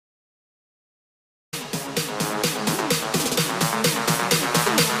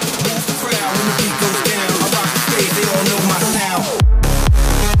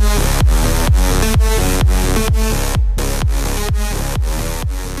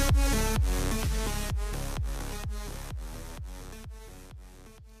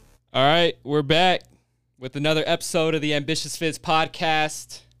All right, we're back with another episode of the Ambitious Fits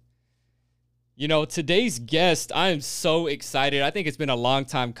podcast. You know, today's guest, I am so excited. I think it's been a long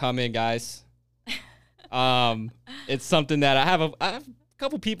time coming, guys. It's something that I have a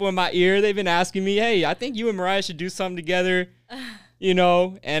couple people in my ear. They've been asking me, hey, I think you and Mariah should do something together, you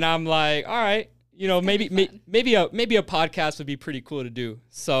know, and I'm like, all right, you know, maybe a podcast would be pretty cool to do.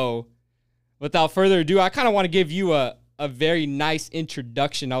 So without further ado, I kind of want to give you a very nice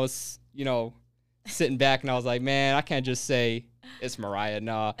introduction. I was, you know, sitting back and I was like, man, I can't just say it's Mariah.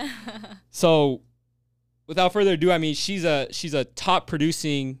 Nah. So without further ado, I mean, she's a top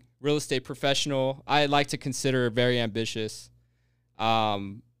producing real estate professional. I like to consider her very ambitious. We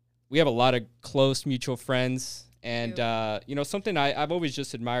have a lot of close mutual friends. And, you know, something I've always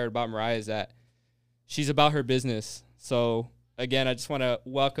just admired about Mariah is that she's about her business. So again, I just want to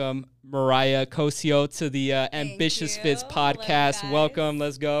welcome Mariah Cosio to the Ambitious Fits podcast. Welcome.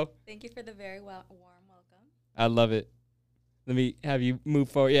 Let's go. Thank you for the very warm welcome. I love it. Let me have you move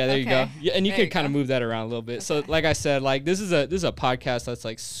forward. Yeah, there you go. Yeah, and you can kind of move that around a little bit. Okay. So like I said, like this is a podcast that's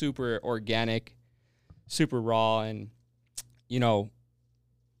like super organic, super raw. And, you know,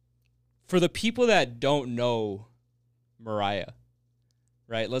 for the people that don't know Mariah,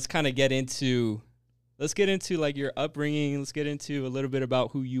 right, let's kind of get into like your upbringing. Let's get into a little bit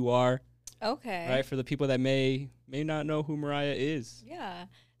about who you are. Okay. Right. For the people that may not know who Mariah is. Yeah.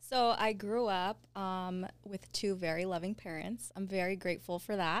 So I grew up with two very loving parents. I'm very grateful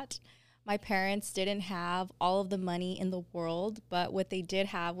for that. My parents didn't have all of the money in the world, but what they did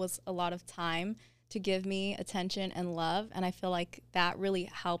have was a lot of time to give me attention and love. And I feel like that really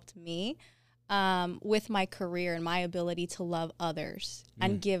helped me with my career and my ability to love others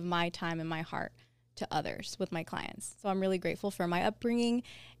and give my time and my heart to others with my clients. So I'm really grateful for my upbringing.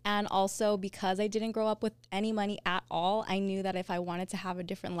 And also because I didn't grow up with any money at all, I knew that if I wanted to have a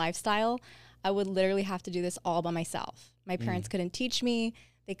different lifestyle, I would literally have to do this all by myself. My parents couldn't teach me.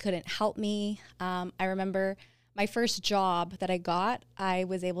 They couldn't help me. I remember my first job that I got, I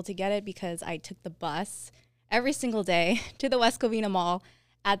was able to get it because I took the bus every single day to the West Covina Mall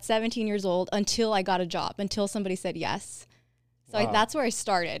at 17 years old until I got a job, until somebody said yes. So Wow. that's where I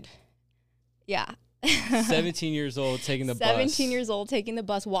started. Yeah. 17 years old taking the bus. 17 years old taking the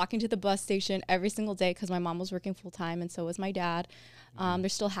bus, walking to the bus station every single day because my mom was working full time and so was my dad. They're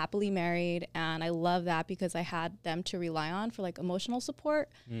still happily married, and I love that because I had them to rely on for like emotional support.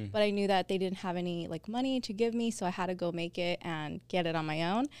 But I knew that they didn't have any like money to give me, so I had to go make it and get it on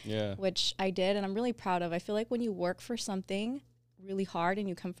my own. Yeah, which I did, and I'm really proud of. I feel like when you work for something really hard and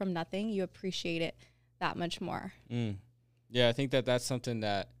you come from nothing, you appreciate it that much more. Yeah, I think that's something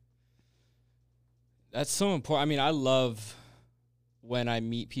that's so important. I mean, I love when I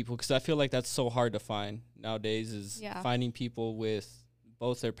meet people because I feel like that's so hard to find nowadays is finding people with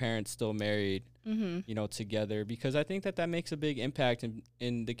both their parents still married, you know, together, because I think that makes a big impact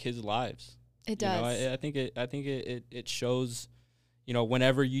in the kids' lives. It does. Know, I think it shows, you know,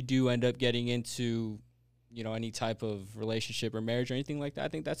 whenever you do end up getting into, you know, any type of relationship or marriage or anything like that, I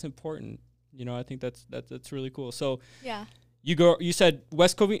think that's important. You know, I think that's really cool. So yeah. You said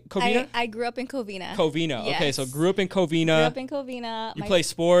West Covina? I grew up in Covina. Covina. Yes. Okay, so grew up in Covina. You play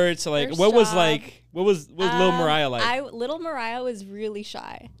sports. So like what was little Mariah like? Little Mariah was really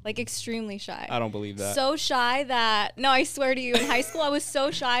shy. Like extremely shy. I don't believe that. So shy that no, I swear to you, in high school I was so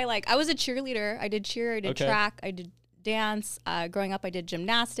shy. Like I was a cheerleader. I did cheer, I did track, I did dance. Growing up I did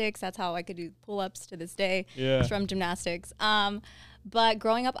gymnastics. That's how I could do pull-ups to this day. Yeah. From gymnastics. But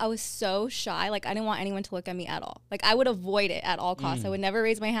growing up, I was so shy. Like, I didn't want anyone to look at me at all. Like, I would avoid it at all costs. I would never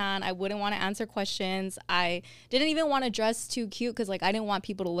raise my hand. I wouldn't want to answer questions. I didn't even want to dress too cute because, like, I didn't want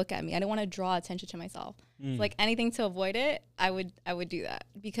people to look at me. I didn't want to draw attention to myself. So, like, anything to avoid it, I would do that.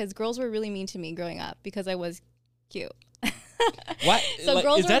 Because girls were really mean to me growing up because I was cute. What? So like,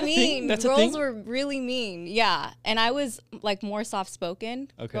 girls were mean. Girls were really mean. Yeah. And I was, like, more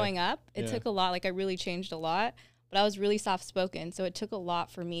soft-spoken growing up. It took a lot. Like, I really changed a lot. But I was really soft-spoken, so it took a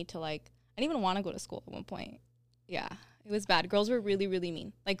lot for me to, like, I didn't even want to go to school at one point. Yeah, it was bad. Girls were really, really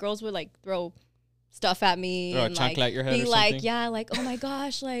mean. Like, girls would, like, throw stuff at me and, like, your head be or like, something? yeah, like, oh, my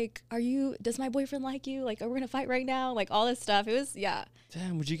gosh, like, does my boyfriend like you? Like, are we going to fight right now? Like, all this stuff. It was, yeah.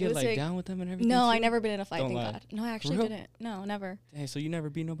 Damn, would you get, like, down with them and everything? No, too? I never been in a fight, Don't thank lie. God. No, I actually didn't. No, never. Hey, so you never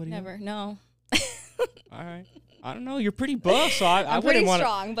beat nobody? Never, no. All right. I don't know. You're pretty buff, so I I'm wouldn't want to.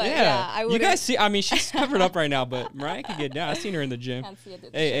 pretty strong, but yeah, I would. You guys see? I mean, she's covered up right now, but Mariah can get down. I've seen her in the gym. Can't see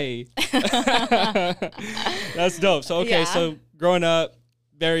it. Hey. That's dope. So okay, so growing up,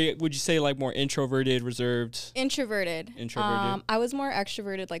 would you say like more introverted, reserved? Introverted. I was more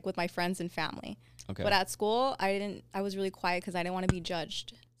extroverted, like with my friends and family. Okay. But at school, I was really quiet because I didn't want to be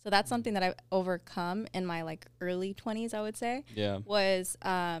judged. So that's something that I've overcome in my like early 20s, I would say. Yeah. Was,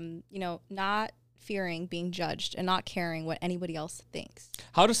 you know, not fearing being judged and not caring what anybody else thinks.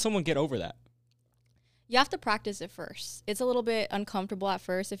 How does someone get over that? You have to practice it first. It's a little bit uncomfortable at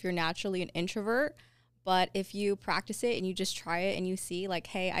first if you're naturally an introvert, but if you practice it and you just try it and you see like,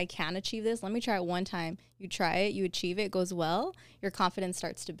 hey, I can achieve this. Let me try it one time. You try it, you achieve it, it goes well, your confidence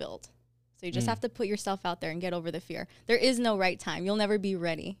starts to build. So you just have to put yourself out there and get over the fear. There is no right time. You'll never be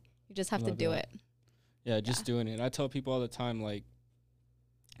ready. You just have to do it. Yeah, just doing it. I tell people all the time, like,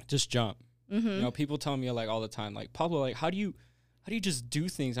 just jump. Mm-hmm. You know, people tell me like all the time, like, Pablo, like, how do you just do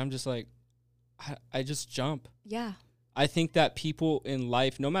things? I'm just like, I just jump. Yeah. I think that people in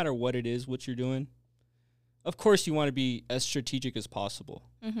life, no matter what it is, what you're doing, of course you want to be as strategic as possible,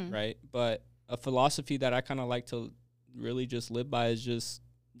 right? But a philosophy that I kind of like to really just live by is just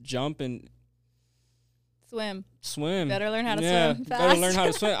jump and swim. Better learn how to swim fast. Better learn how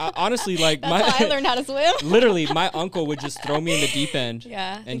to swim. Honestly, like That's how I learned how to swim. Literally, my uncle would just throw me in the deep end.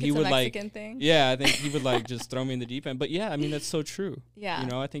 Yeah, and he would Mexican like, thing. yeah, I think he would like just throw me in the deep end. But yeah, I mean that's so true. Yeah, you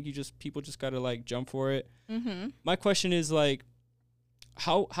know, I think people just gotta like jump for it. Mm-hmm. My question is like,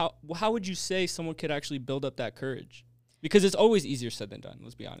 how would you say someone could actually build up that courage? Because it's always easier said than done.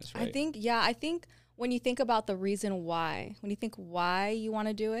 Let's be honest, right? I think when you think about the reason why, when you think why you want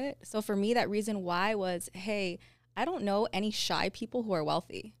to do it. So for me, that reason why was, hey, I don't know any shy people who are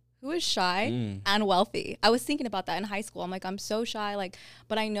wealthy. Who is shy and wealthy? I was thinking about that in high school. I'm like, I'm so shy, like,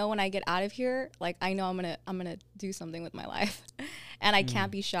 but I know when I get out of here, like, I know I'm gonna do something with my life, and I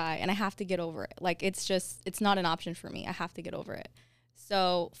can't be shy, and I have to get over it. Like, it's not an option for me. I have to get over it.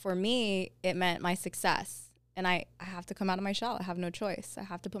 So for me, it meant my success, and I have to come out of my shell. I have no choice. I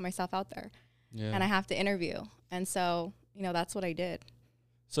have to put myself out there, and I have to interview. And so, you know, that's what I did.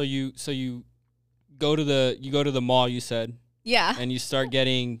 So you go to the mall, you said. Yeah. And you start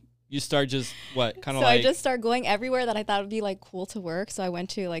just what? Kind of so like. I just started going everywhere that I thought would be like cool to work. So I went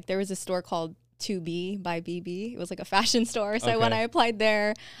to there was a store called 2B by BB. It was like a fashion store. So when I applied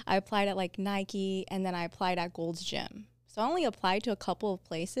there, I applied at like Nike, and then I applied at Gold's Gym. So I only applied to a couple of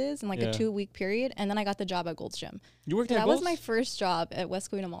places in like a 2-week period, and then I got the job at Gold's Gym. You worked at Gold's? That was my first job at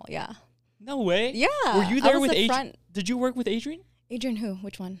West Covina Mall. Yeah. No way. Yeah. Were you there with Adrian? Did you work with Adrian? Adrian who?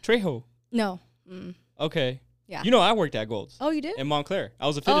 Which one? Trejo. No. Okay. Yeah. You know, I worked at Gold's. Oh, you did? In Montclair. I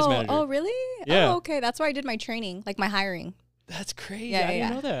was a fitness manager. Oh, really? Yeah. Oh, okay. That's where I did my training, like my hiring. That's crazy. Yeah, I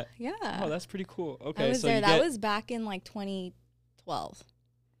didn't know that. Yeah. Oh, that's pretty cool. Okay. I was there. That was back in like 2012.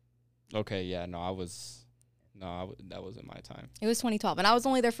 Okay. Yeah. No, that wasn't my time. It was 2012, and I was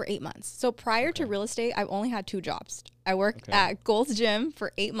only there for 8 months. So prior to real estate, I've only had 2 jobs. I worked at Gold's Gym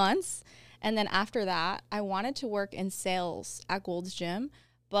for 8 months, and then after that, I wanted to work in sales at Gold's Gym,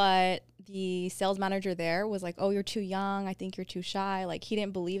 but the sales manager there was like, "Oh, you're too young. I think you're too shy." Like, he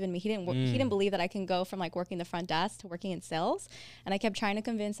didn't believe in me. He didn't believe that I can go from like working the front desk to working in sales. And I kept trying to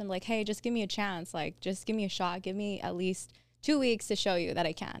convince him, like, "Hey, just give me a chance. Like, just give me a shot. Give me at least 2 weeks to show you that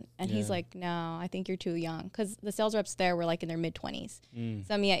I can." And he's like, "No, I think you're too young." Because the sales reps there were like in their mid-20s.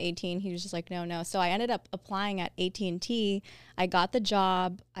 So me at 18, he was just like, no. So I ended up applying at AT&T. I got the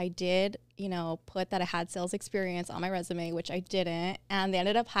job. I did, put that I had sales experience on my resume, which I didn't. And they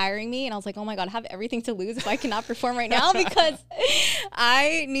ended up hiring me. And I was like, oh my God, I have everything to lose if I cannot perform right now, because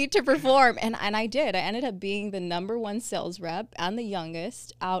I need to perform. And I did. I ended up being the #1 sales rep and the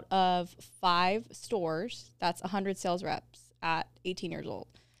youngest out of 5 stores. That's 100 sales reps at 18 years old.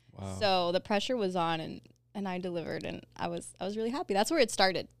 Wow. So the pressure was on, and I delivered, and I was really happy. That's where it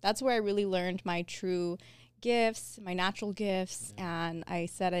started. That's where I really learned my true gifts, my natural gifts, and I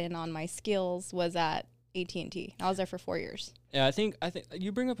set in on my skills was at AT&T. I was there for 4 years. Yeah, I think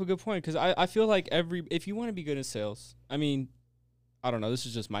you bring up a good point, because I feel like if you want to be good in sales, I mean, I don't know, this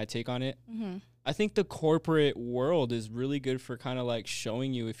is just my take on it. Mm-hmm. I think the corporate world is really good for kind of like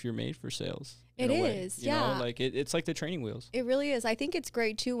showing you if you're made for sales. It is, you know? Like it's like the training wheels. It really is. I think it's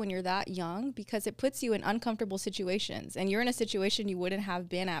great too when you're that young, because it puts you in uncomfortable situations, and you're in a situation you wouldn't have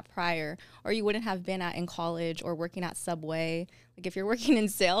been at prior, or you wouldn't have been at in college or working at Subway. Like, if you're working in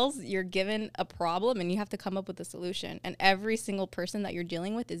sales, you're given a problem and you have to come up with a solution, and every single person that you're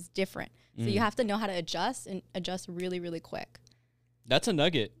dealing with is different. So you have to know how to adjust, and adjust really, really quick. That's a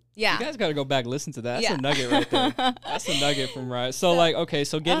nugget. Yeah. You guys got to go back and listen to that. That's a nugget right there. That's a nugget from Ryan. So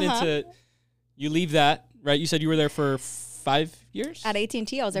getting into, you leave that, right? You said you were there for 5 years? At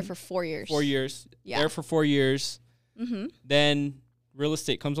AT&T, I was there for 4 years. 4 years. Yeah. There for 4 years. Mm-hmm. Then real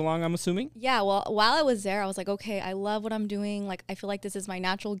estate comes along, I'm assuming? Yeah, well, while I was there, I was like, okay, I love what I'm doing. Like, I feel like this is my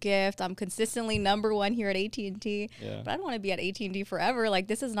natural gift. I'm consistently #1 here at AT&T. Yeah. But I don't want to be at AT&T forever. Like,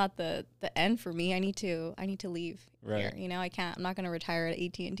 this is not the end for me. I need to leave here. You know, I'm not going to retire at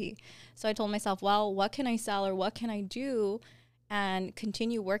AT&T. So I told myself, well, what can I sell or what can I do and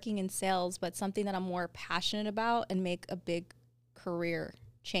continue working in sales, but something that I'm more passionate about and make a big career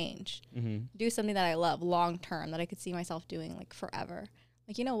change. Do something that I love long term, that I could see myself doing like forever.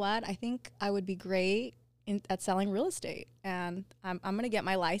 Like, you know what? I think I would be great at selling real estate, and I'm going to get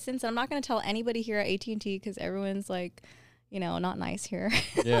my license. And I'm not going to tell anybody here at AT&T because everyone's like, you know, not nice here.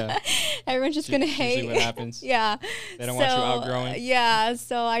 Yeah. Everyone's just going to hate. What happens. Yeah. They don't want you outgrowing. Yeah.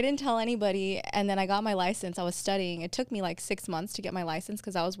 So I didn't tell anybody. And then I got my license. I was studying. It took me like 6 months to get my license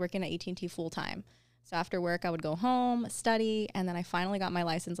because I was working at AT&T full time. So after work, I would go home, study, and then I finally got my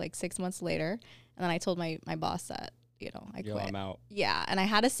license like 6 months later. And then I told my boss that, you know, I quit. I'm out. Yeah, and I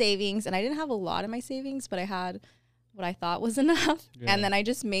had a savings, and I didn't have a lot in my savings, but I had what I thought was enough. Yeah. And then I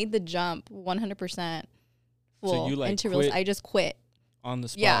just made the jump 100% full into real estate. I just quit. On the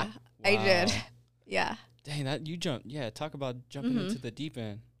spot? Yeah, wow. I did. Yeah. Dang, that you jumped. Yeah, talk about jumping into the deep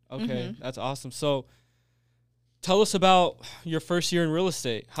end. Okay, that's awesome. So tell us about your first year in real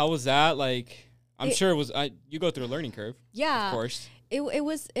estate. How was that? Like... I'm sure it was. You go through a learning curve. Yeah, of course.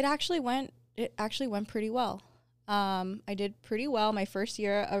 It actually went pretty well. I did pretty well my first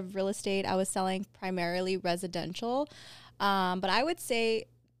year of real estate. I was selling primarily residential, but I would say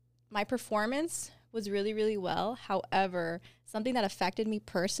my performance was really, really well. However, something that affected me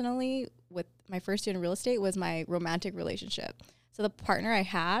personally with my first year in real estate was my romantic relationship. So the partner I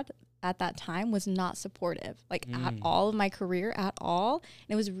had at that time was not supportive, like at all of my career at all.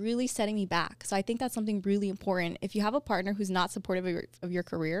 And it was really setting me back. So I think that's something really important. If you have a partner who's not supportive of your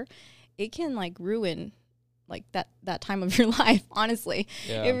career, it can like ruin like that time of your life, honestly.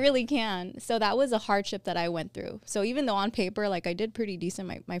 Yeah. It really can. So that was a hardship that I went through. So even though on paper, like I did pretty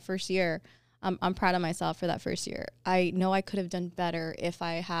decent my first year, I'm proud of myself for that first year. I know I could have done better if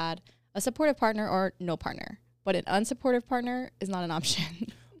I had a supportive partner or no partner, but an unsupportive partner is not an option.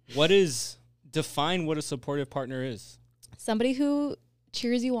 Define what a supportive partner is? Somebody who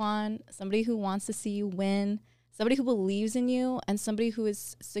cheers you on, somebody who wants to see you win, somebody who believes in you, and somebody who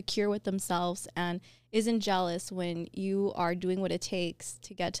is secure with themselves and isn't jealous when you are doing what it takes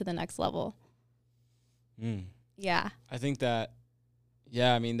to get to the next level. Yeah. I think that,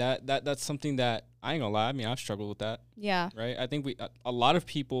 I mean, that's something that I ain't gonna lie. I mean, I've struggled with that. Yeah. Right. I think a lot of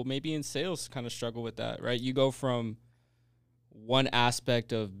people maybe in sales kind of struggle with that, right? You go from one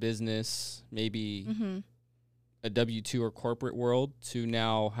aspect of business, maybe a W-2 or corporate world, to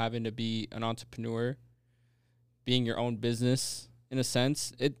now having to be an entrepreneur, being your own business in a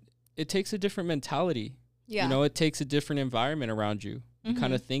sense. It takes a different mentality. Yeah. You know, it takes a different environment around you. You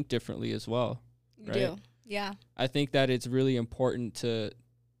kind of think differently as well. You do. Yeah. I think that it's really important to,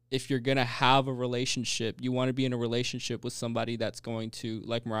 if you're going to have a relationship, you want to be in a relationship with somebody that's going to,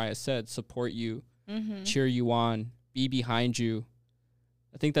 like Mariah said, support you, cheer you on, be behind you.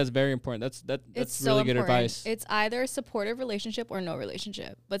 I think that's very important. That's really good advice. It's either a supportive relationship or no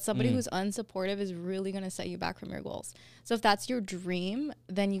relationship. But somebody who's unsupportive is really going to set you back from your goals. So if that's your dream,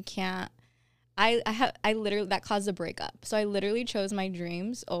 then you can't. I literally, that caused a breakup. So I literally chose my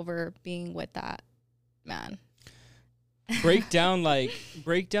dreams over being with that man. Break down like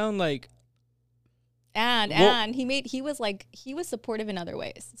And he was supportive in other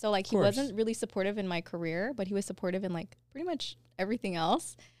ways. So like he wasn't really supportive in my career, but he was supportive in like pretty much everything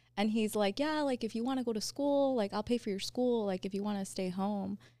else. And he's like, yeah, like if you want to go to school, like I'll pay for your school. Like if you want to stay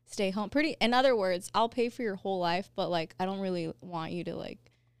home. In other words, I'll pay for your whole life, but like I don't really want you to like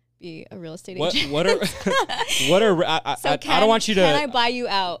be a real estate agent. I don't want you to. Can I buy you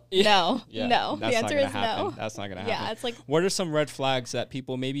out? Yeah, no. The answer is happen. no. That's not gonna happen. Yeah, it's like, what are some red flags that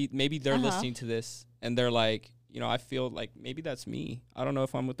people maybe they're listening to this and they're like, you know, I feel like maybe that's me. I don't know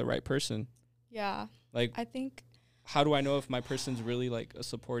if I'm with the right person. Yeah. Like, I think. How do I know if my person's really like a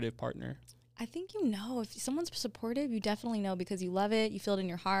supportive partner? I think you know. If someone's supportive, you definitely know because you love it. You feel it in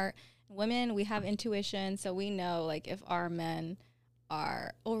your heart. Women, we have intuition, so we know like if our men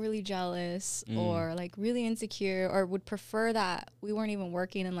are overly jealous or like really insecure or would prefer that we weren't even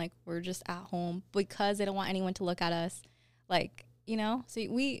working and like we're just at home because they don't want anyone to look at us, like, you know. So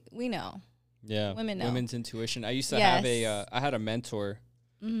we know. Yeah, women know. Women's intuition. I used to have I had a mentor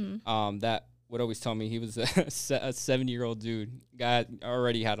that would always tell me, he was a 70-year-old dude. Guy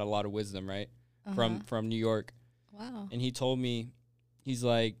already had a lot of wisdom, right? From New York. Wow. And he told me, he's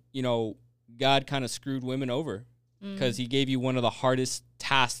like, you know, God kind of screwed women over because he gave you one of the hardest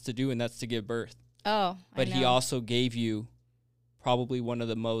tasks to do, and that's to give birth. Oh, but he also gave you probably one of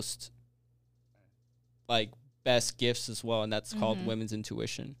the most like best gifts as well, and that's called women's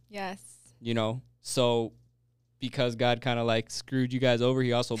intuition. Yes. You know, so because God kind of like screwed you guys over,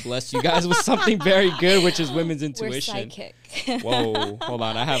 he also blessed you guys with something very good, which is women's intuition. We're psychic. Whoa, hold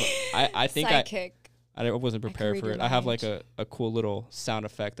on. I think psychic. I wasn't prepared for it. I have like mind. a cool little sound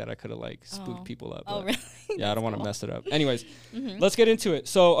effect that I could have like spooked people up. Oh, really? Yeah, I don't want to mess it up. Anyways, let's get into it.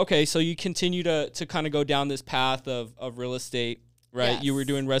 So, okay, so you continue to kind of go down this path of real estate, right? Yes. You were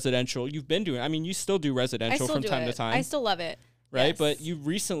doing residential. You've been doing, I mean, you still do residential from time to time. I still love it. Right? Yes. But you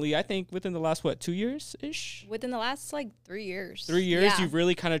recently, I think within the last, 2 years-ish? Within the last, like, 3 years. 3 years, yeah. you've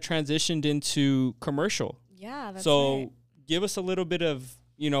really kind of transitioned into commercial. Yeah, that's so right. give us a little bit of,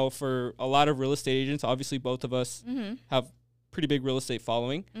 you know, for a lot of real estate agents, obviously both of us have pretty big real estate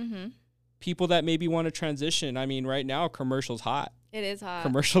following. People that maybe want to transition, I mean, right now, commercial's hot. It is hot.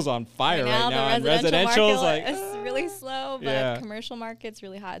 Commercial's on fire right now. The And residential's like, it's really slow, but yeah. commercial market's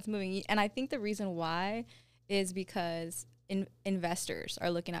really hot. It's moving. And I think the reason why is because investors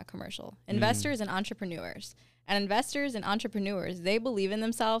are looking at commercial. Investors and entrepreneurs. And investors and entrepreneurs, they believe in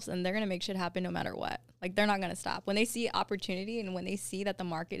themselves and they're going to make shit happen no matter what. Like, they're not going to stop. When they see opportunity and when they see that the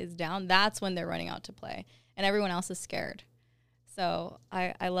market is down, that's when they're running out to play. And everyone else is scared. So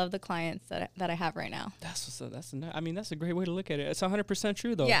I love the clients that I have right now. That's a great way to look at it. It's 100%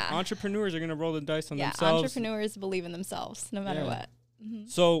 true, though. Yeah. Entrepreneurs are going to roll the dice on themselves. Yeah, entrepreneurs believe in themselves no matter what.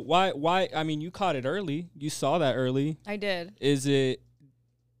 So why, I mean, you caught it early. You saw that early. I did. Is it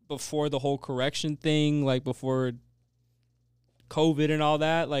before the whole correction thing, like before COVID and all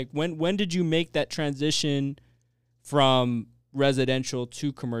that? Like when did you make that transition from residential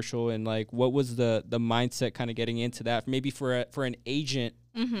to commercial, and like what was the mindset kind of getting into that? Maybe for an agent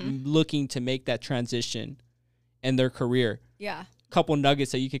looking to make that transition in their career. Yeah. Couple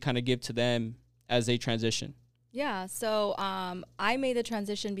nuggets that you could kind of give to them as they transition. Yeah, so I made the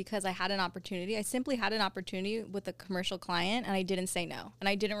transition because I had an opportunity. I simply had an opportunity with a commercial client, and I didn't say no, and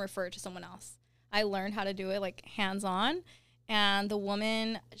I didn't refer it to someone else. I learned how to do it like hands-on, and the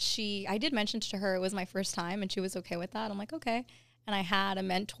woman, I did mention to her it was my first time, and she was okay with that. I'm like, okay. And I had a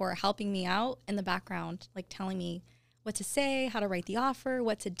mentor helping me out in the background, like telling me what to say, how to write the offer,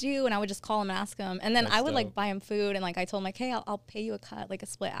 what to do. And I would just call him and ask him. And then I would like buy him food. And like I told him like, hey, I'll pay you a cut, like a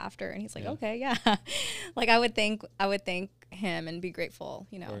split after. And he's like, okay, yeah. Like I would thank him and be grateful,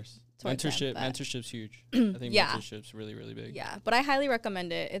 you know. Mentorship's huge. I think mentorship's really, really big. Yeah. But I highly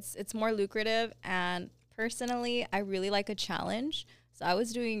recommend it. It's more lucrative. And personally, I really like a challenge. So I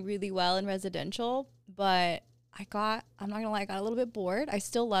was doing really well in residential, but I'm not gonna lie, I got a little bit bored. I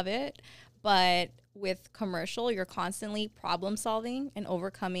still love it. But with commercial, you're constantly problem solving and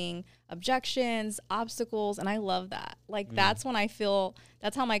overcoming objections, obstacles, and I love that. Like that's when I feel,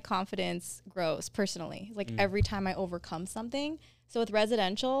 that's how my confidence grows personally. Like every time I overcome something. So with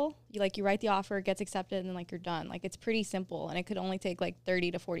residential, you write the offer, it gets accepted, and then like you're done. Like it's pretty simple, and it could only take like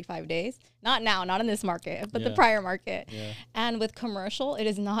 30 to 45 days. Not now, not in this market, but the prior market. Yeah. And with commercial, it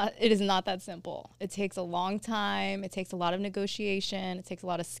is not that simple. It takes a long time. It takes a lot of negotiation. It takes a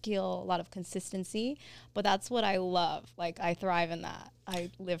lot of skill, a lot of consistency. But that's what I love. Like I thrive in that.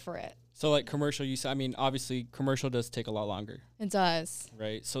 I live for it. So like commercial, I mean, obviously commercial does take a lot longer. It does.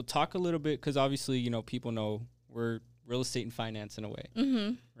 Right. So talk a little bit, because obviously, you know, people know we're real estate and finance in a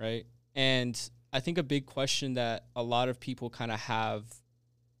way, right? And I think a big question that a lot of people kind of have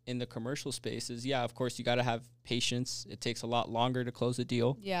in the commercial space is, of course, you got to have patience. It takes a lot longer to close a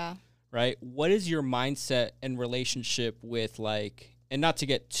deal. Yeah. Right? What is your mindset and relationship with like, and not to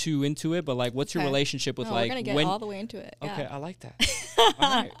get too into it, but like, what's your relationship with like, we're gonna get all the way into it. Okay, I like that. All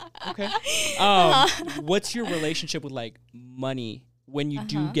right. Okay. What's your relationship with like money when you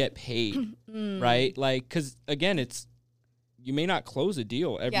do get paid, right? Like, because again, you may not close a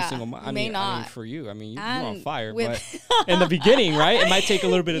deal every single month. I mean, for you, I mean, you're on fire, but in the beginning, right? It might take a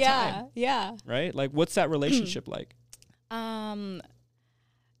little bit of time. Yeah. Right? Like, what's that relationship like?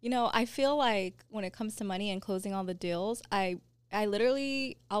 You know, I feel like when it comes to money and closing all the deals, I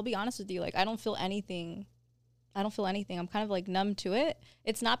literally, I'll be honest with you, like, I don't feel anything. I'm kind of like numb to it.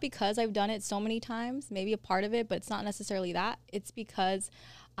 It's not because I've done it so many times, maybe a part of it, but it's not necessarily that. It's because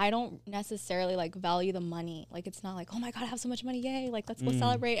I don't necessarily like value the money. Like it's not like, oh my God, I have so much money. Yay. Like, let's go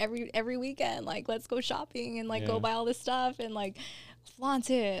celebrate every weekend. Like, let's go shopping and like go buy all this stuff and like flaunt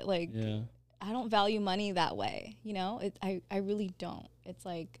it. Like, I don't value money that way. You know, I really don't. It's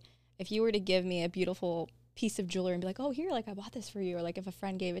like, if you were to give me a beautiful piece of jewelry and be like, oh, here, like I bought this for you. Or like if a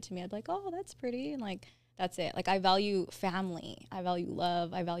friend gave it to me, I'd be like, oh, that's pretty. And like, That's it. Like, I value family. I value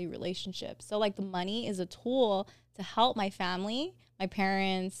love. I value relationships. So, like, the money is a tool to help my family, my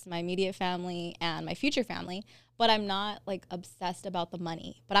parents, my immediate family, and my future family. But I'm not, like, obsessed about the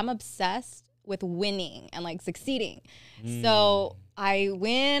money. But I'm obsessed with winning and, like, succeeding. So I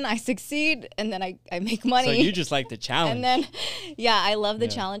win, I succeed, and then I make money. So you just like the challenge. And then, yeah, I love the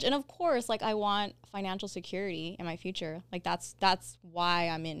challenge. And of course, like, I want financial security in my future. Like, that's why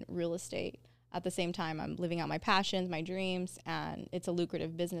I'm in real estate. At the same time, I'm living out my passions, my dreams, and it's a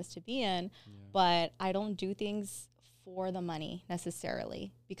lucrative business to be in. Yeah. But I don't do things for the money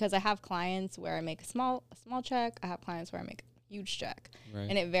necessarily, because I have clients where I make a small check. I have clients where I make a huge check,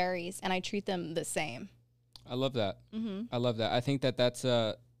 and it varies, and I treat them the same. I love that. I love that. I think that's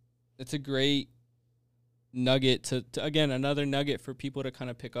a great nugget to again, another nugget for people to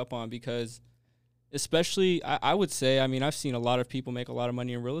kind of pick up on, because especially, I would say, I mean, I've seen a lot of people make a lot of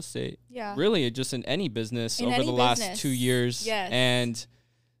money in real estate. Yeah. Really, just in any business over the last 2 years. Yes. And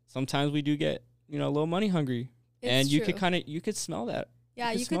sometimes we do get, a little money hungry. It's true. You could smell that.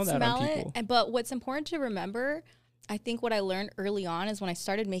 Yeah, you could smell it. But what's important to remember, I think what I learned early on is when I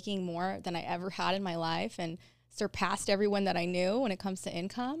started making more than I ever had in my life and surpassed everyone that I knew when it comes to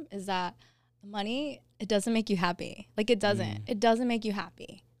income, is that money, it doesn't make you happy. Like, it doesn't. It doesn't make you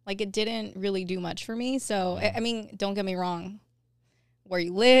happy. Like, it didn't really do much for me. So, I mean, don't get me wrong. Where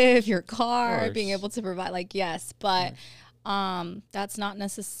you live, your car, being able to provide, like, yes. But that's not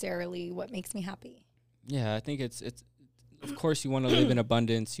necessarily what makes me happy. Yeah, I think it's of course, you want to live in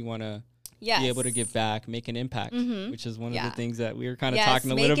abundance. You want to be able to give back, make an impact, which is one of the things that we were kind of talking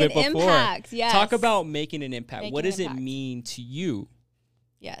a little bit before. Yes. Talk about making an impact. What does it mean to you?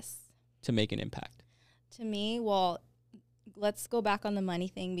 Yes. To make an impact? To me, well, let's go back on the money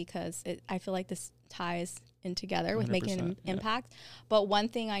thing, because I feel like this ties in together with making an impact. But one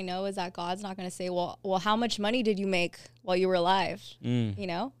thing I know is that God's not going to say, well, how much money did you make while you were alive?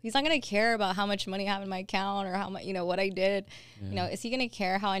 He's not going to care about how much money I have in my account or how much, what I did. Is he going to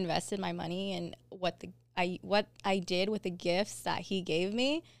care how I invested my money and what I did with the gifts that he gave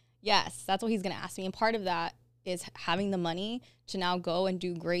me? Yes, that's what he's going to ask me. And part of that is having the money to now go and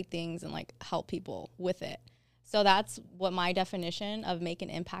do great things and, like, help people with it. So that's what my definition of make an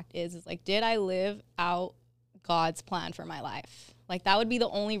impact is like, did I live out God's plan for my life? Like, that would be the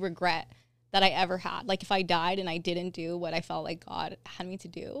only regret that I ever had. Like, if I died and I didn't do what I felt like God had me to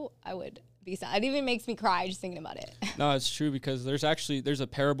do, I would be sad. It even makes me cry just thinking about it. No, it's true, because there's a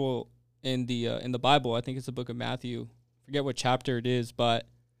parable in the Bible. I think it's the book of Matthew. I forget what chapter it is, but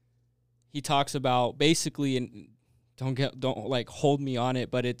he talks about basically, and don't like hold me on it,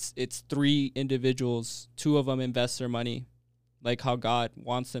 but it's 3 individuals. 2 of them invest their money like how God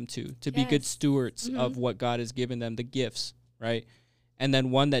wants them to be good stewards of what God has given them, the gifts, right? And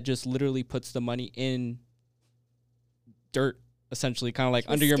then one that just literally puts the money in dirt, essentially, kind of like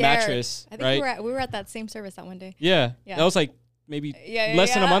under your mattress. I think we were at that same service that one day. Yeah. That was like maybe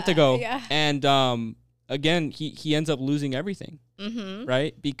less than a month ago. And again, he ends up losing everything,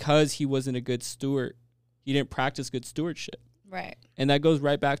 right? Because he wasn't a good steward. He didn't practice good stewardship. Right. And that goes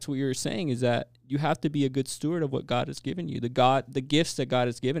right back to what you were saying, is that you have to be a good steward of what God has given you, the gifts that God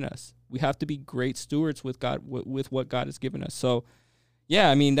has given us. We have to be great stewards with God, with what God has given us. So,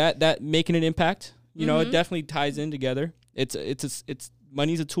 yeah, I mean, that making an impact, it definitely ties in together. It's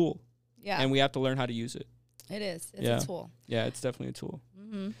money's a tool. Yeah. And we have to learn how to use it. It is. It's a tool. Yeah, it's definitely a tool.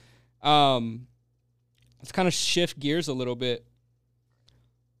 Let's kind of shift gears a little bit.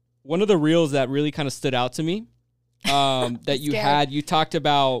 One of the reels that really kind of stood out to me that you talked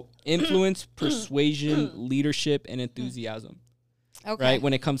about influence, persuasion, leadership, and enthusiasm. Okay. Right?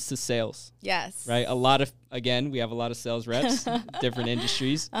 When it comes to sales. Yes. Right? we have a lot of sales reps, different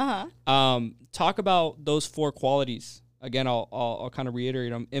industries. Talk about those 4 qualities. Again, I'll kind of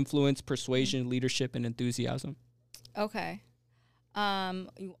reiterate them: influence, persuasion, leadership, and enthusiasm. Okay.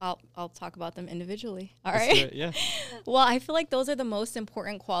 I'll talk about them individually. All right. Yeah. Well, I feel like those are the most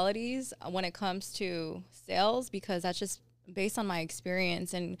important qualities when it comes to sales, because that's just based on my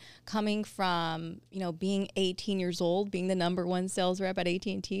experience and coming from, being 18 years old, being the #1 sales rep at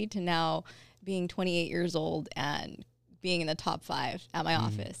AT&T, to now being 28 years old and being in the top 5 at my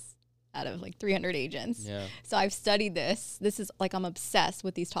office out of like 300 agents. Yeah. So I've studied this. This is like, I'm obsessed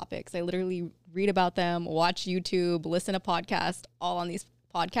with these topics. I literally read about them, watch YouTube, listen to podcasts, all on these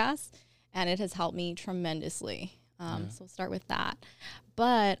podcasts, and it has helped me tremendously. So we'll start with that.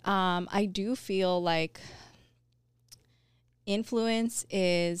 But I do feel like influence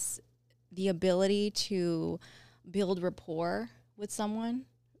is the ability to build rapport with someone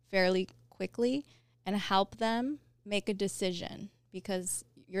fairly quickly and help them make a decision, because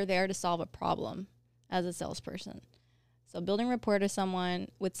you're there to solve a problem as a salesperson. So building rapport with someone,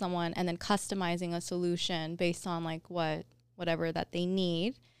 and then customizing a solution based on like whatever that they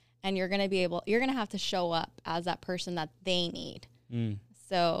need. And you're going to have to show up as that person that they need.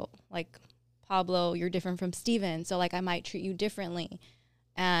 So like Pablo, you're different from Steven. So like I might treat you differently.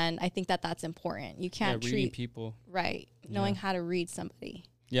 And I think that that's important. You can't treat people. Right. Knowing how to read somebody.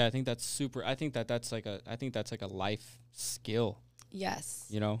 Yeah, I think that's super. I think that's like a life skill. Yes.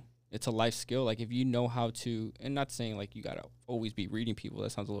 You know, it's a life skill. Like if you know how to, and not saying like you got to always be reading people.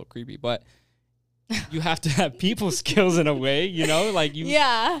 That sounds a little creepy, but you have to have people skills in a way, you know, like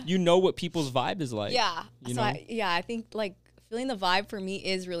you know what people's vibe is like. Yeah. You so know? I think like feeling the vibe for me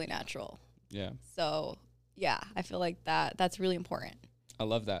is really natural. Yeah. So yeah, I feel like that's really important. I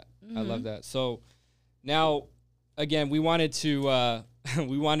love that. I love that. So now, again, we wanted to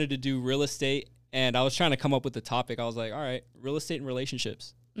do real estate, and I was trying to come up with the topic. I was like, all right, real estate and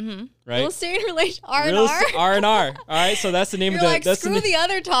relationships. Right? Real estate and relation R&R. R&R. All right, so that's the name of the. Like, screw the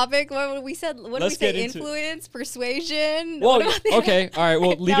other topic. What we said? What did we say? Influence, persuasion. Well, okay, all right.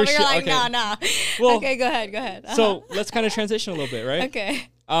 Well, leadership. Now you're like, okay. nah. Well, okay, go ahead. So let's kind of transition a little bit, right?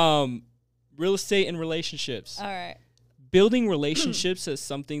 Okay. Real estate and relationships. All right. Building relationships is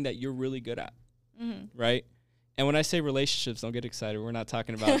something that you're really good at, right? And when I say relationships, don't get excited. We're not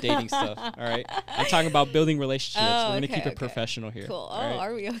talking about dating stuff, all right? I'm talking about building relationships. We're going to keep it professional here. Cool. Oh, right?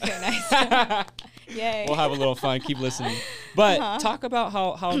 Are we? Okay, nice. Yay. We'll have a little fun. Keep listening. But talk about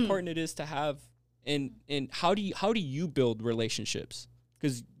how important it is to have, and how do you build relationships?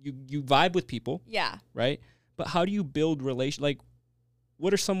 Because you vibe with people. Yeah. Right? But how do you build like,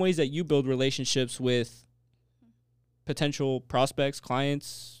 what are some ways that you build relationships with potential prospects,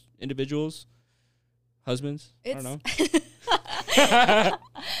 clients, individuals, husbands? I don't know.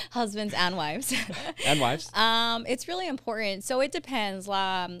 Husbands and wives. And wives. It's really important. So it depends.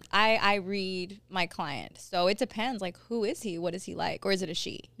 I read my client. So it depends. Like, who is he? What is he like? Or is it a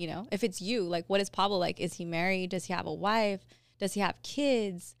she? You know, if it's you, like, what is Pablo like? Is he married? Does he have a wife? Does he have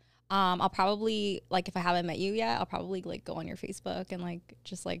kids? I'll probably, like, if I haven't met you yet, I'll probably like go on your Facebook and like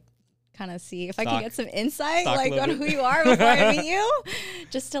just like kind of see if I can get some insight like on who you are before I meet you,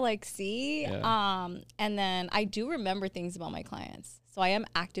 just to like see. Yeah. And then I do remember things about my clients, so I am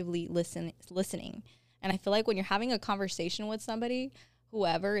actively listening. And I feel like when you're having a conversation with somebody,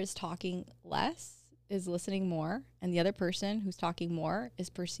 whoever is talking less is listening more, and the other person who's talking more is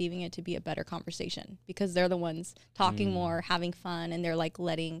perceiving it to be a better conversation because they're the ones talking more, having fun, and they're like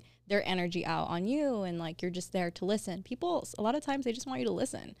letting their energy out on you, and like you're just there to listen. People, a lot of times they just want you to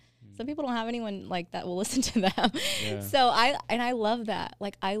listen. Some people don't have anyone like that will listen to them. Yeah. So I love that.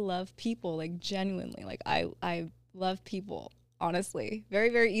 Like, I love people, like, genuinely. Like, I love people, honestly, very,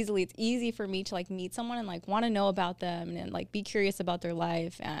 very easily. It's easy for me to like meet someone and like want to know about them and like be curious about their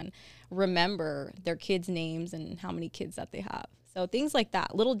life and remember their kids' names and how many kids that they have. So things like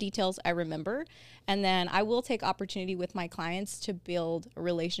that, little details I remember. And then I will take opportunity with my clients to build a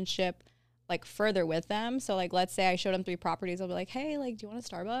relationship like further with them. So like, let's say I showed them 3 properties. I'll be like, hey, like, do you want a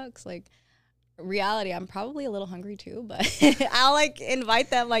Starbucks? Like, reality, I'm probably a little hungry too, but I'll like invite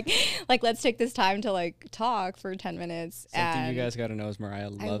them, like let's take this time to like talk for 10 minutes. Something you guys got to know is Mariah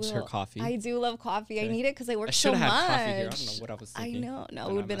loves her coffee. I do love coffee. Okay. I need it because I work so much. I should have had coffee here. I don't know what I was thinking. I know. No,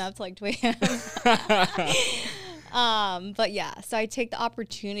 it would have been up to like 2 a.m. But yeah, so I take the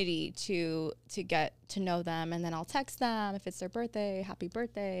opportunity to get to know them, and then I'll text them if it's their birthday, happy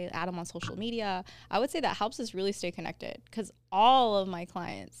birthday, add them on social media. I would say that helps us really stay connected because all of my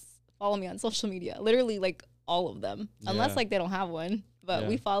clients follow me on social media, literally like all of them, unless like they don't have one, but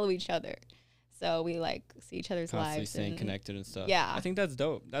we follow each other. So we like see each other's lives. Constantly staying connected and stuff. Yeah. I think that's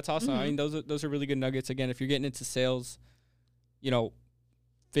dope. That's awesome. I mean, those are really good nuggets. Again, if you're getting into sales, you know,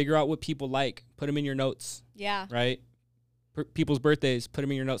 figure out what people like, put them in your notes. Yeah. Right? People's birthdays, put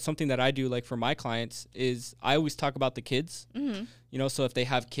them in your notes. Something that I do, like for my clients, is I always talk about the kids. You know, so if they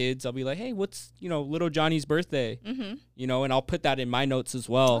have kids, I'll be like, hey, what's, you know, little Johnny's birthday? You know, and I'll put that in my notes as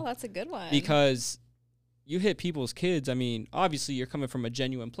well. Oh, that's a good one. Because you hit people's kids. I mean, obviously you're coming from a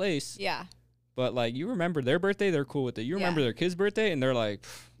genuine place. Yeah. But like, you remember their birthday, they're cool with it. You remember their kid's birthday, and they're like,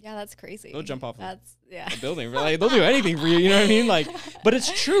 yeah, that's crazy. They'll jump off a building. Like, they'll do anything for you. You know what I mean? Like, but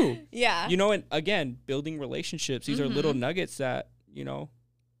it's true. Yeah. You know, and again, building relationships. These are little nuggets that, you know,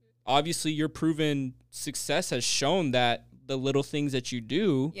 obviously your proven success has shown that the little things that you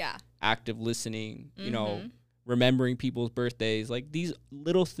do, active listening, you know, remembering people's birthdays, like these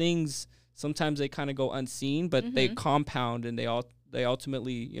little things, sometimes they kind of go unseen, but they compound, and they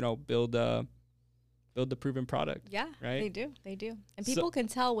ultimately, you know, build the proven product. Yeah, right? They do. And people can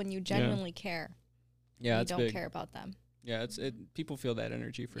tell when you genuinely care. Yeah, you don't care about them. Yeah, people feel that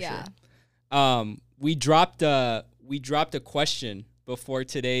energy for sure. We dropped a question before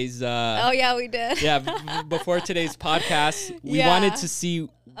today's oh yeah, we did. before today's podcast. We wanted to see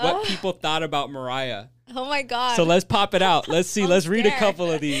what people thought about Mariah. Oh my God. So let's pop it out. Let's see. Let's read a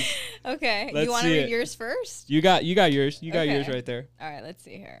couple of these. Okay. Let's you want to read yours first? You got yours. You got yours right there. All right, let's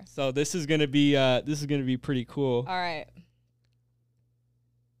see here. So this is gonna be pretty cool. All right.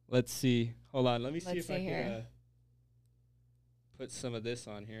 Let's see. Hold on. Let me see if I here. can put some of this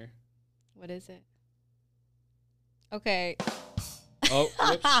on here. What is it? Okay. Oh,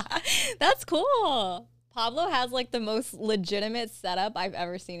 whoops. That's cool. Pablo has like the most legitimate setup I've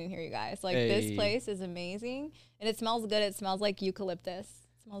ever seen in here, you guys. Like this place is amazing and it smells good. It smells like eucalyptus.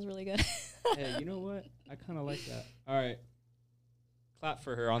 It smells really good. Hey, you know what? I kind of like that. All right. Clap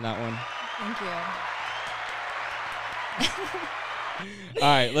for her on that one. Thank you. All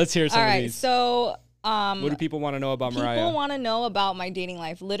right, let's hear some All right, of these. So what do people want to know about Mariah? People want to know about my dating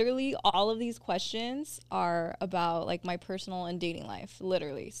life. Literally, all of these questions are about like my personal and dating life.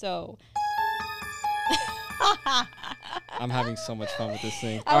 Literally. So I'm having so much fun with this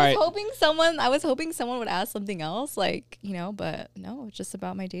thing. I was hoping someone would ask something else, like, you know, but no, it's just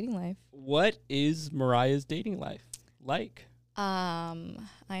about my dating life. What is Mariah's dating life like? I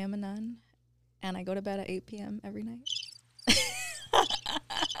am a nun and I go to bed at 8 p.m. every night.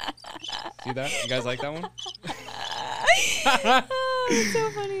 See that? You guys like that one? Oh, it's so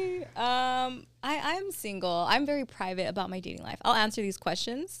funny. I'm single. I'm very private about my dating life. I'll answer these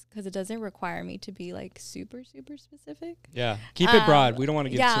questions because it doesn't require me to be like super, super specific. Yeah. Keep it broad. We don't want to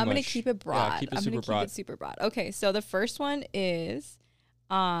give too much. Yeah, I'm going to keep it broad. Yeah, keep it I'm super gonna broad. Keep it super broad. Okay, so the first one is,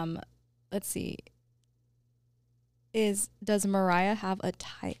 let's see. Does Mariah have a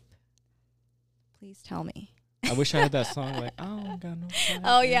type? Please tell me. I wish I had that song like, oh, I got no type.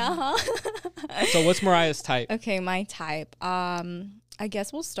 Oh, yeah, huh? So what's Mariah's type? Okay, my type. I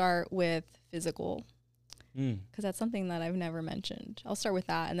guess we'll start with physical because that's something that I've never mentioned. I'll start with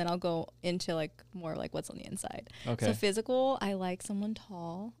that, and then I'll go into like more like what's on the inside. Okay. So physical, I like someone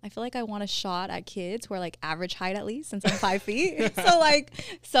tall. I feel like I want a shot at kids who are like average height at least, since I'm 5 feet. So like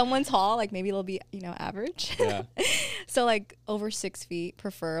someone tall, like maybe they'll be, you know, average. Yeah. So like over 6 feet,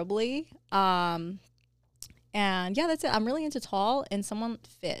 preferably. And yeah, that's it. I'm really into tall and someone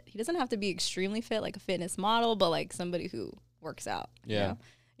fit. He doesn't have to be extremely fit, like a fitness model, but like somebody who works out. Yeah. You know?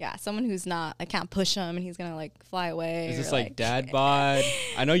 Yeah. Someone who's not, I can't push him and he's going to like fly away. Is this like dad bod?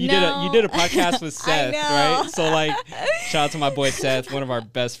 I know you No. did a podcast with Seth, know. right? So like shout out to my boy Seth, one of our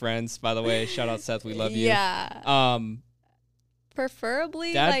best friends, by the way. Shout out Seth, we love you. Yeah.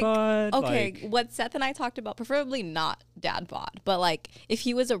 Preferably dad like bod, okay, like, what Seth and I talked about, preferably not dad bod, but like if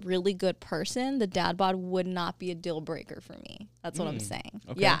he was a really good person, the dad bod would not be a deal breaker for me. That's what I'm saying.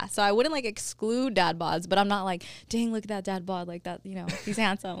 Okay. Yeah, so I wouldn't like exclude dad bods, but I'm not like, dang, look at that dad bod, like that, you know, he's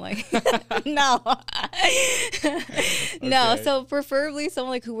handsome. Like no. No, Okay. so preferably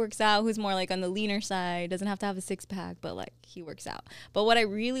someone like who works out, who's more like on the leaner side, doesn't have to have a 6-pack, but like he works out. But what I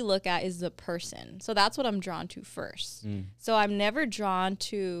really look at is the person. So that's what I'm drawn to first. So I'm never drawn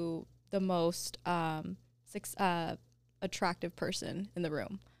to the most attractive person in the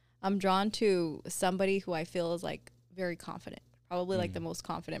room. I'm drawn to somebody who I feel is like very confident, probably like the most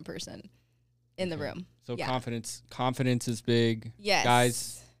confident person in the room. So Yeah. confidence is big. Yes.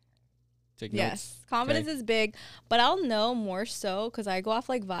 Guys, take notes. Yes, confidence is big, but I'll know more so because I go off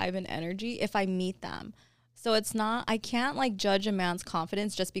like vibe and energy if I meet them. So it's not, I can't like judge a man's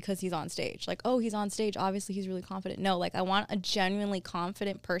confidence just because he's on stage. Like, oh, he's on stage, obviously he's really confident. No, like I want a genuinely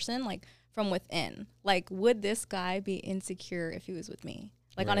confident person, like from within. Like, would this guy be insecure if he was with me?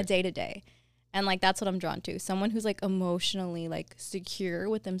 Like on a Right. day-to-day. And like that's what I'm drawn to. Someone who's like emotionally like secure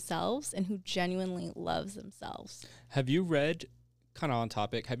with themselves and who genuinely loves themselves. Have you read, kind of on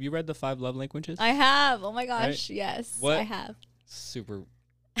topic, have you read the 5 love languages? I have. Oh my gosh. Right? Yes. What? I have. Super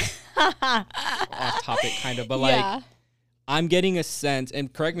off topic kind of, but like Yeah. I'm getting a sense,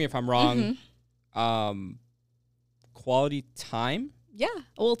 and correct me if I'm wrong, quality time, Yeah.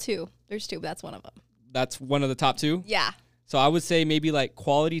 Well, 2. There's 2, but that's one of them. that's one of the top 2. Yeah. So I would say maybe like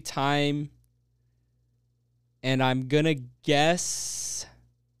quality time, and I'm gonna guess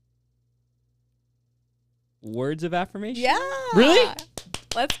words of affirmation. Yeah. Really?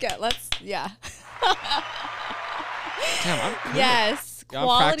 Let's go. Yeah. Damn, I'm good. Yes. Yeah, I'm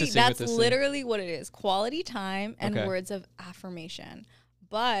Quality. practicing with That's this thing. literally what it is. Quality time and Okay. words of affirmation.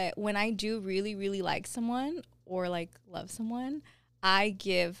 But when I do really, really like someone or like love someone, I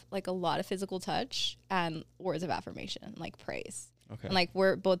give like a lot of physical touch and words of affirmation, like praise. Okay. And like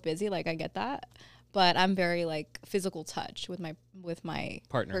we're both busy, like I get that. But I'm very like physical touch with my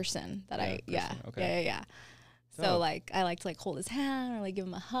Partner. person that Yeah, person. Okay. Yeah. So like I like to like hold his hand or like give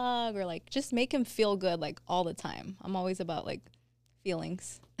him a hug or like just make him feel good like all the time. I'm always about like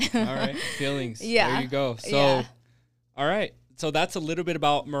feelings. All right, feelings. Yeah. There you go. So, Yeah. all right. So that's a little bit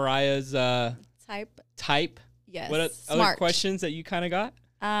about Mariah's type. Yes. What other questions that you kind of got?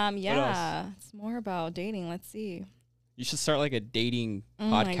 Yeah. It's more about dating. Let's see. You should start like a dating Oh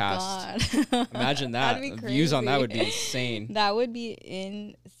podcast. my God. Imagine that. That'd be The views on that would be crazy. insane. That would be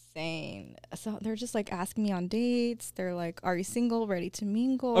insane. So they're just like asking me on dates. They're like, "Are you single? Ready to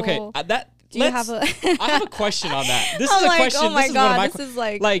mingle?" Okay, Do you have a? I have a question on that. This I'm is a like, question. oh my this is one of God, my this is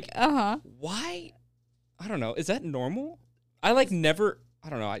like, why? I don't know. Is that normal? I like never. I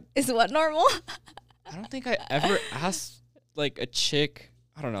don't know. Is what normal? I don't think I ever asked like a chick.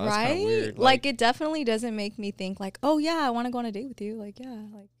 I don't know. That's kind Right? of weird. Like it definitely doesn't make me think like, oh yeah, I want to go on a date with you. Like yeah,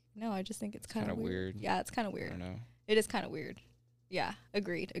 like no, I just think it's kind of weird. Yeah, it's kind of I weird. don't know. It is kind of weird. Yeah,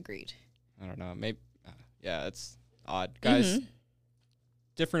 agreed. I don't know. Maybe. Yeah, it's odd, guys. Mhm.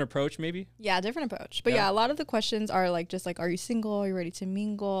 Different approach, maybe. Yeah, different approach. But yeah, a lot of the questions are like just like, are you single? Are you ready to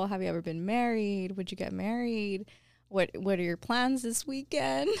mingle? Have you ever been married? Would you get married? What are your plans this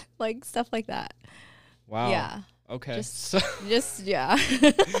weekend? Like stuff like that. Wow. Yeah. Okay. Just yeah.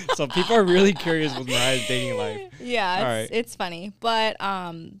 So people are really curious with Mariah's dating life. Yeah, All it's funny. But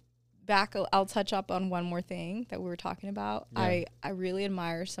I'll touch up on one more thing that we were talking about. Yeah. I really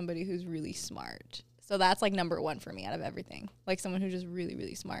admire somebody who's really smart. So that's like number one for me out of everything. Like someone who's just really,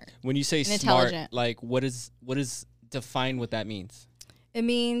 really smart. When you say And smart, intelligent. like what is define what that means? It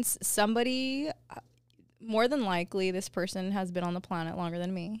means somebody, more than likely, this person has been on the planet longer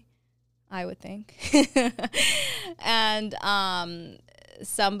than me, I would think. And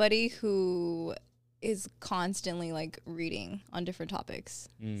somebody who is constantly like reading on different topics.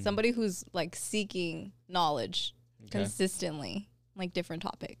 Somebody who's like seeking knowledge consistently, like different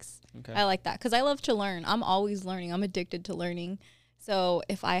topics. Okay. I like that because I love to learn. I'm always learning. I'm addicted to learning. So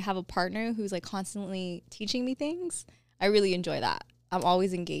if I have a partner who's like constantly teaching me things, I really enjoy that. I'm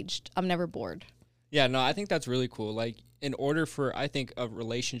always engaged. I'm never bored. Yeah, no, I think that's really cool. Like, in order for, I think, a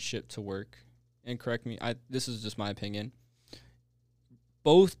relationship to work, and correct me, this is just my opinion,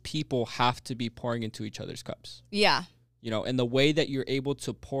 both people have to be pouring into each other's cups. Yeah. You know, and the way that you're able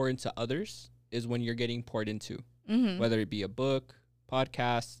to pour into others is when you're getting poured into, whether it be a book,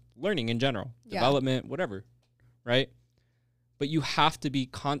 podcast, learning in general, development, whatever, right? But you have to be,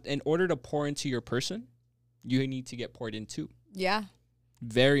 in order to pour into your person, you need to get poured into. Yeah.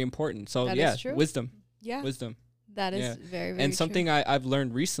 Very important. So, That yeah, is true. wisdom. Yeah. Wisdom. That is very, very And something true. I've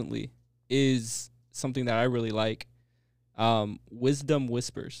learned recently is something that I really like. Wisdom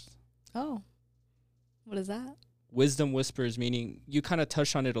whispers. Oh. What is that? Wisdom whispers, meaning you kind of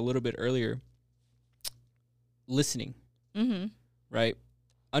touched on it a little bit earlier. Listening, right?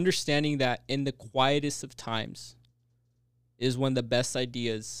 Understanding that in the quietest of times is when the best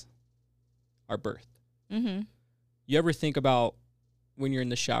ideas are birthed. You ever think about when you're in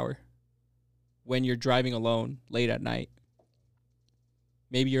the shower, when you're driving alone late at night,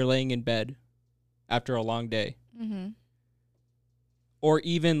 maybe you're laying in bed after a long day, or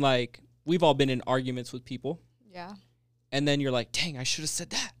even like we've all been in arguments with people. Yeah. And then you're like, dang, I should have said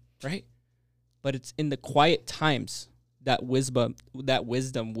that, right? But it's in the quiet times that wisdom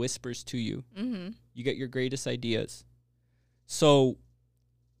whispers to you. You get your greatest ideas. So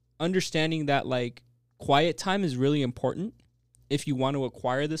understanding that like quiet time is really important if you want to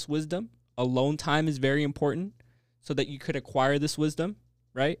acquire this wisdom. Alone time is very important so that you could acquire this wisdom,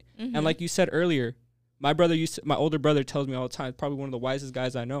 right? And like you said earlier, my older brother tells me all the time, probably one of the wisest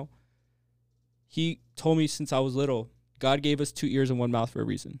guys I know. He told me since I was little, God gave us 2 ears and 1 mouth for a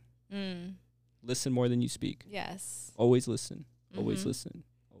reason. Listen more than you speak. Yes. Always listen. Always listen.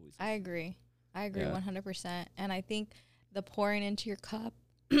 Always listen. I agree. Yeah. 100%. And I think the pouring into your cup,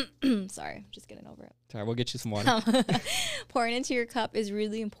 sorry, I'm just getting over it. Sorry, we'll get you some water. Pouring into your cup is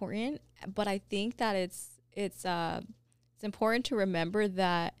really important, but I think that it's important to remember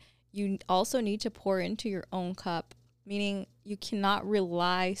that you also need to pour into your own cup, meaning you cannot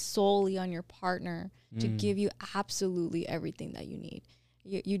rely solely on your partner to give you absolutely everything that you need.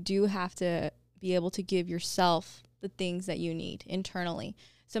 You do have to be able to give yourself the things that you need internally.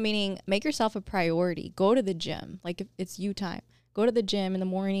 So meaning make yourself a priority. Go to the gym. Like if it's you time. Go to the gym in the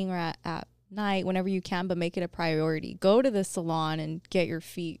morning or at night, whenever you can, but make it a priority. Go to the salon and get your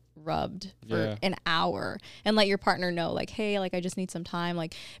feet rubbed for an hour and let your partner know like, hey, like I just need some time.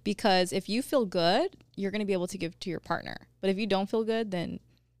 Like, because if you feel good, you're going to be able to give to your partner. But if you don't feel good, then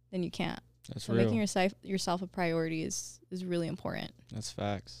you can't. That's so real. making yourself a priority is really important. That's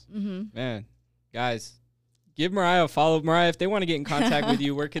facts. Man, guys, give Mariah a follow. Mariah, if they want to get in contact with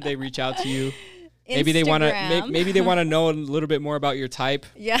you, where could they reach out to you? Maybe they want to maybe they want to know a little bit more about your type.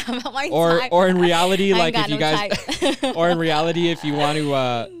 Yeah, about my type. Or in reality, I like ain't if you got guys, or in reality, if you want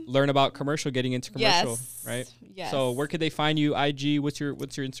to learn about commercial, getting into commercial, right? Yes. So where could they find you? IG? What's your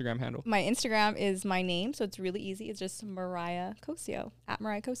Instagram handle? My Instagram is my name, so it's really easy. It's just Mariah Cosio, at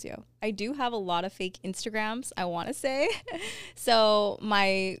Mariah Cosio. I do have a lot of fake Instagrams, I want to say. So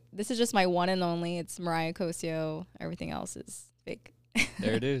this is just my one and only. It's Mariah Cosio. Everything else is fake.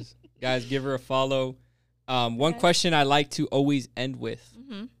 There it is. Guys, give her a follow. One question I like to always end with,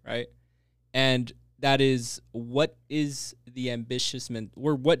 right? And that is, what is the ambitious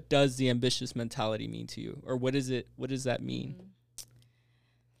what does the ambitious mentality mean to you? Or what is it? What does that mean?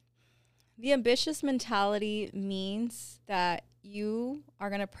 The ambitious mentality means that you are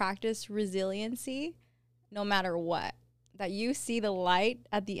going to practice resiliency no matter what. That you see the light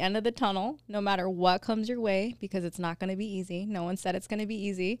at the end of the tunnel no matter what comes your way, because it's not going to be easy. No one said it's going to be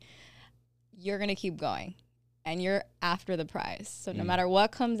easy. You're going to keep going and you're after the prize. So no matter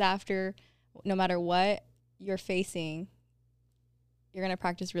what comes after, no matter what you're facing, you're going to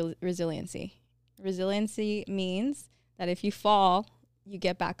practice resiliency. Resiliency means that if you fall, you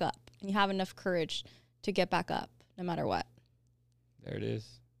get back up and you have enough courage to get back up no matter what. There it is.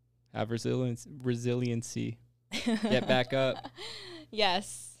 Have resiliency. Get back up.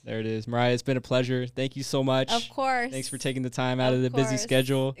 Yes. There it is. Mariah, it's been a pleasure. Thank you so much. Of course. Thanks for taking the time out of the busy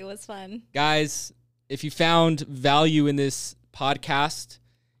schedule. It was fun. Guys, if you found value in this podcast,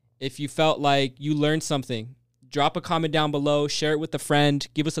 if you felt like you learned something, drop a comment down below, share it with a friend,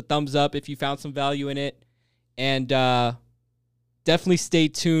 give us a thumbs up if you found some value in it, and definitely stay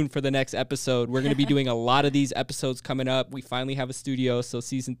tuned for the next episode. We're going to be doing a lot of these episodes coming up. We finally have a studio, so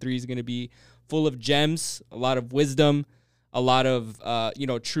season 3 is going to be full of gems, a lot of wisdom, a lot of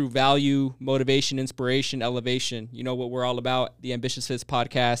true value, motivation, inspiration, elevation. You know what we're all about, the Ambitious Fits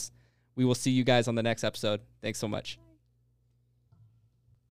podcast. We will see you guys on the next episode. Thanks so much.